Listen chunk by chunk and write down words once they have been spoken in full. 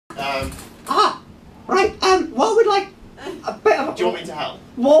Right, what would like a bit of... Do you want me to help?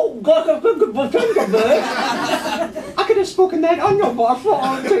 Well, I could have spoken then on your bar.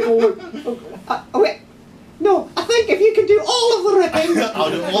 Wait. No, I think if you can do all of the ripping... I'll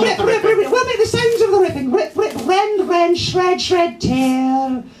do all of the ripping. We'll make the sounds of the ripping. Rip, rip, rend, rend, shred, shred,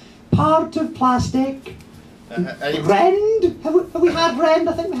 tear. Part of plastic. Rend? Have we had rend?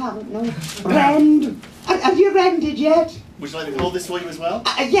 I think we haven't, no. Rend. Have you rended yet? Would you like me to hold this for you as well?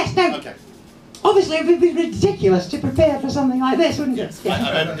 Yes, now. Okay. Obviously, it would be ridiculous to prepare for something like this, wouldn't it? Yes,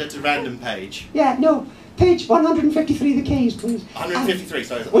 I've opened it to random page. Yeah, no. Page 153, the keys, please. 153,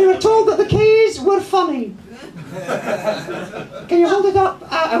 sorry. We were told that the keys were funny. Can you hold it up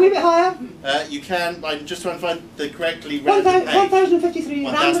a wee bit higher? You can. I'm just trying to find the correctly random page. 1053.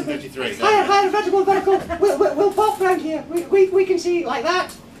 1053. Higher, vertical, vertical. We'll pop round here. We can see like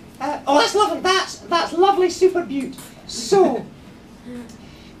that. Oh, that's lovely. That's lovely, super beaut. So,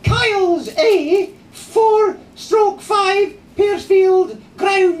 Kyle's A, 4/5, Piercefield,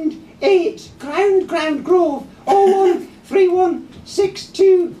 ground 8, ground Grove,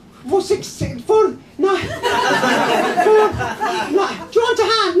 0131624 9. 4, 9. Do you want a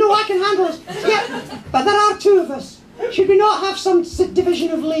hand? No, I can handle it. Yeah, but there are 2 of us. Should we not have some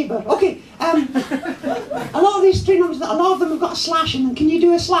division of labour? Okay. A lot of these string numbers, a lot of them have got a slash in them. Can you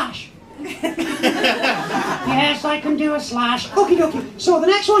do a slash? Yes, I can do a slash. Okie dokie. So the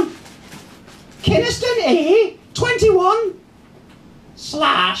next one, Kynaston A, 21 /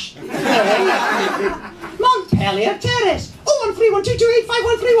 Montpellier Terrace,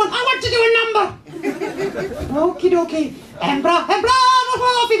 01312285131. I want to do a number. Okie dokie. Embra,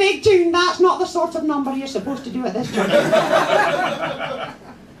 off a big tune. That's not the sort of number you're supposed to do at this joint.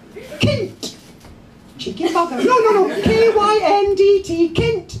 Kint. Cheeky bugger. No. KYNDT,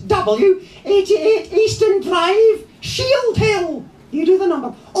 Kint, W, 88 Eastern Drive, Shield Hill. You do the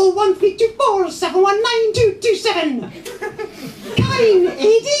number. 01324719227. Kine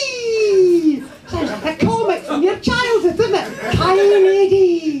AD. Sounds like a comic from your childhood, doesn't it? Kine AD.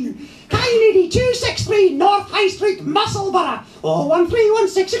 Kine AD, 263 North High Street, Musselburgh.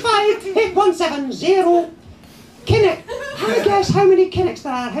 01316588170. Kinnock. Guess how many Kinnocks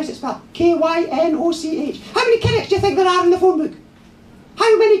there are? How's it spelled? Kynoch. How many Kinnocks do you think there are in the phone book?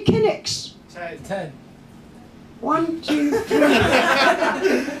 How many Kinnocks? 10. 1, 2,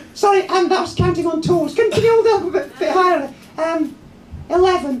 3. Sorry, that was counting on toes. Can you hold up a bit higher?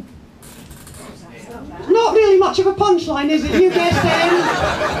 11. Not really much of a punchline, is it? You guessed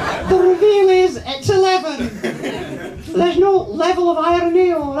 10. The reveal is it's 11. There's no level of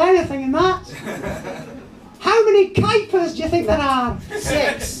irony or anything in that. How many Kuipers do you think there are?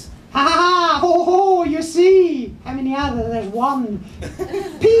 6. Ha ha! Ho ho! You see? How many are there? There's 1.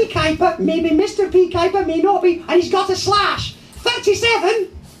 P. Kuiper, maybe Mr. P. Kuiper, may not be, and he's got a slash. 37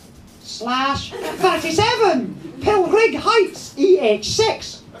 / 37. Pilrig Heights,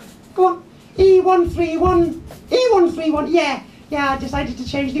 EH6. Go on. E131. Yeah, I decided to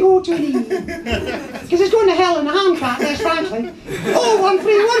change the O to an E. Because it's going to hell in a handcart, yes, frankly.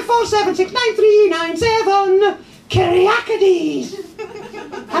 01314769397. Kyriakides.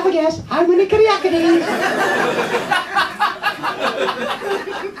 Have a guess. How many Kyriakides?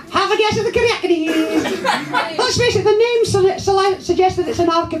 Have a guess at the Kyriakides. Let's face it, the name suggests that it's an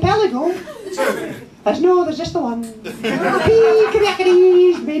archipelago. There's just the one.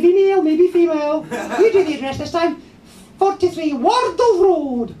 Kyriakides, maybe male, maybe female. You do the address this time. 43 Wardle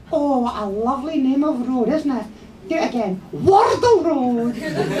Road. Oh, what a lovely name of road, isn't it? Do it again. Wardle Road.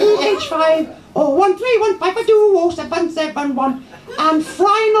 EH5 01315520771. And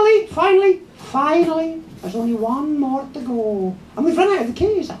finally, there's only one more to go. And we've run out of the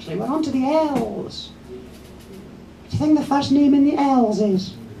K's, actually. We're on to the L's. What do you think the first name in the L's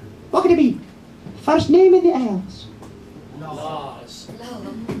is? What could it be? First name in the L's. Lars.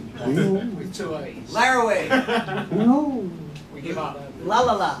 No. With 2 A's. Laraway. No. We give up. La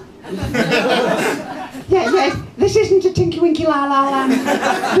la la. Yes, this isn't a Tinky Winky La La Land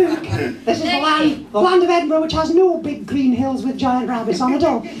book. This is the land of Edinburgh, which has no big green hills with giant rabbits on it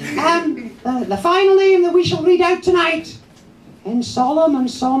all. The final name that we shall read out tonight, in solemn and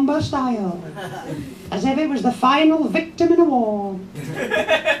sombre style, as if it was the final victim in a war.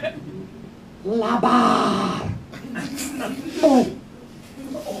 Labar.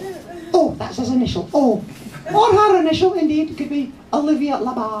 Oh, that's his initial. Oh. Or her initial, indeed. It could be Olivia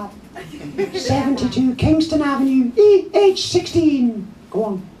Labar. 72 Kingston Avenue, EH16. Go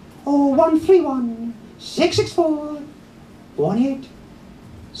on. 0131 664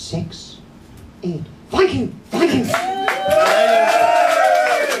 1868. Thank you.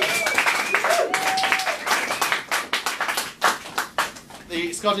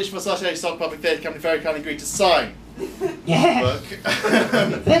 Scottish Falsetto Sock Puppet Theatre Company very kindly agreed to sign Yeah. the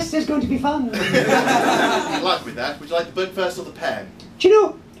book. This is going to be fun. Good luck with that. Would you like the book first or the pen? Do you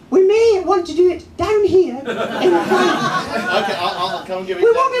know, we may want to do it down here in the front. Okay, I'll come and give it.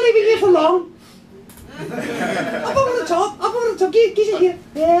 We won't be leaving you for long. Up over the top, get it here.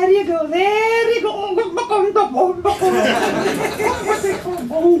 There you go, there you go.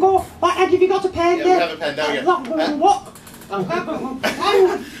 Right, and have you got a pen Yeah, there? we have a pen, there we go.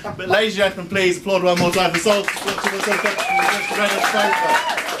 But ladies and gentlemen, please applaud one more time for Soul. What that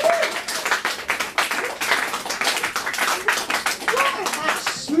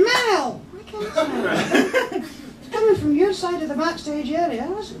smell! I can't smell. Coming from your side of the backstage area,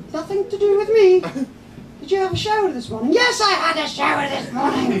 has nothing to do with me. Did you have a shower this morning? Yes, I had a shower this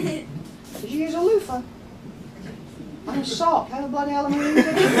morning. Did you use a loofah? And a sock? How the bloody hell am I using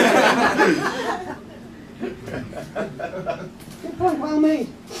it? Good point, well made.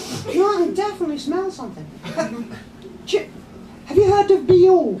 You know, I can definitely smell something. Have you heard of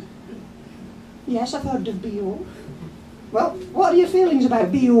BO? Yes, I've heard of BO. Well, what are your feelings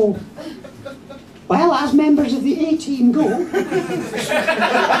about BO? Well, as members of the A-team go,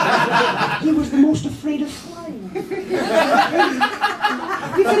 he was the most afraid of flying. Have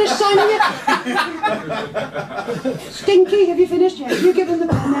you finished signing it? Stinky, have you finished yet? You give him the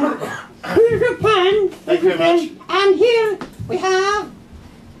pen now. Here's your pen. Thank you very much. And here we have,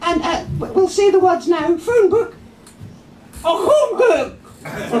 and we'll say the words now, phone book. A home book.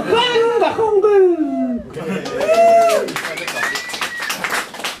 A home book.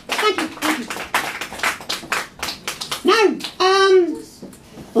 Thank you. Now,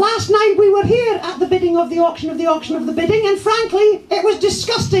 last night we were here at the bidding of the auction of the auction of the bidding, and frankly, it was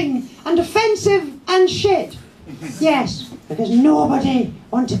disgusting and offensive and shit. Yes, because nobody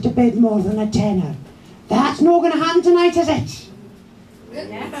wanted to bid more than a tenner. That's not going to happen tonight, is it?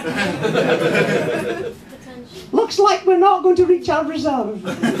 Looks like we're not going to reach our reserve.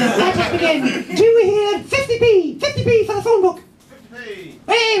 Let us begin. Do we hear 50p? 50p for the phone book. 50p.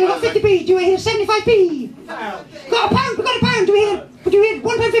 Hey, we've got 50p. Do we hear 75p? Got a pound. We've got a pound. Do we hear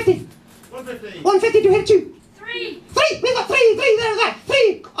 £1.50? 150. 150. Do we hear 2? 3. 3. We've got 3. There's that.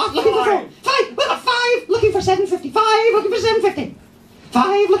 3. Oh, looking for 4. 5. We've got 5. Looking for 750. 5. Looking for 750.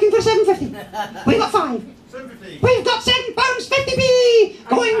 5. Looking for 750. We've got 5. 750. We've got £7.50p.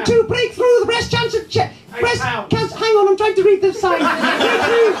 Going to break through the breast cancer. Breast cancer. Hang on, I'm trying to read the sign.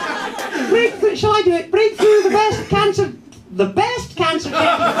 Break through. Shall I do it? Break through the breast cancer. The best cancer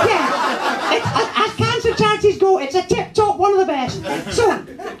charity. Yeah. As cancer charities go, it's a tip-top, one of the best. So,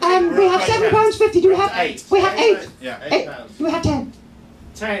 we have £7.50. Do we have 8? We have 8. Yeah, £8. £8. Do we have 10?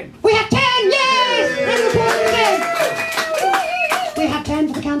 10. We have 10. Yes. We have 10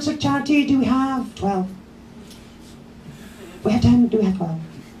 for the cancer charity. Do we have 12? We have 10. Do we have 12?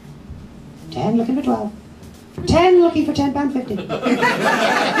 10 looking for 12. 10 looking for £10.50.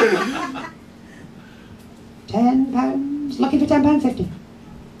 £10 looking for £10.50.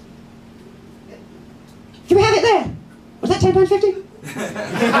 Do we have it there? Was that £10.50?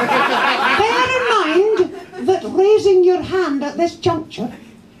 Bear in mind that raising your hand at this juncture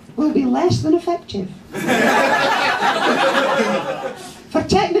will be less than effective. For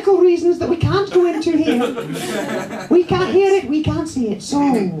technical reasons that we can't go into here. We can't hear it, we can't see it, so...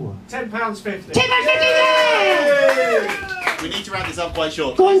 £10.50. £10.50 there! We need to round this up quite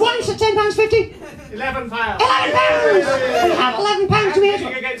short. Going once at £10.50. £11. £11! We have £11 to be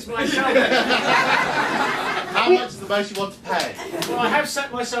I'm against myself. How much is the most you want to pay? Well, I have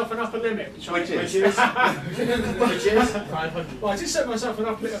set myself an upper limit. Which is? Which is? 500. Well, I did set myself an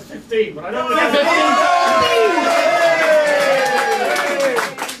upper limit of 15, but I don't want to get 15.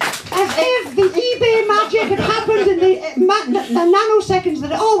 As if the eBay magic had happened in the nanoseconds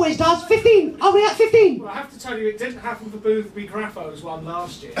that it always does. 15. Are we at 15? Well, I have to tell you, it didn't happen for Boothby Grapho's one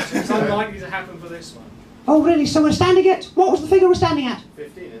last year, so it's unlikely to happen for this one. Oh, really? So we're standing at... What was the figure we're standing at?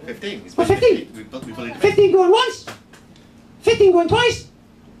 15. 15. It's Well, 15. We believe 15 going once. 15 going twice.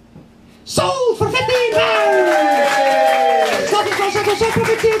 Sold for £15! Scottish Falsetto Sock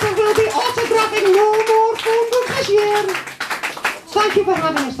Puppet Theatre will be autographing no more phone books this year. Thank you for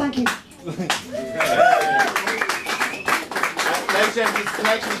having us. Thank you. Ladies and gentlemen, this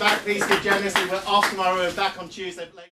collection back. Please give generously. We're off tomorrow. We're back on Tuesday.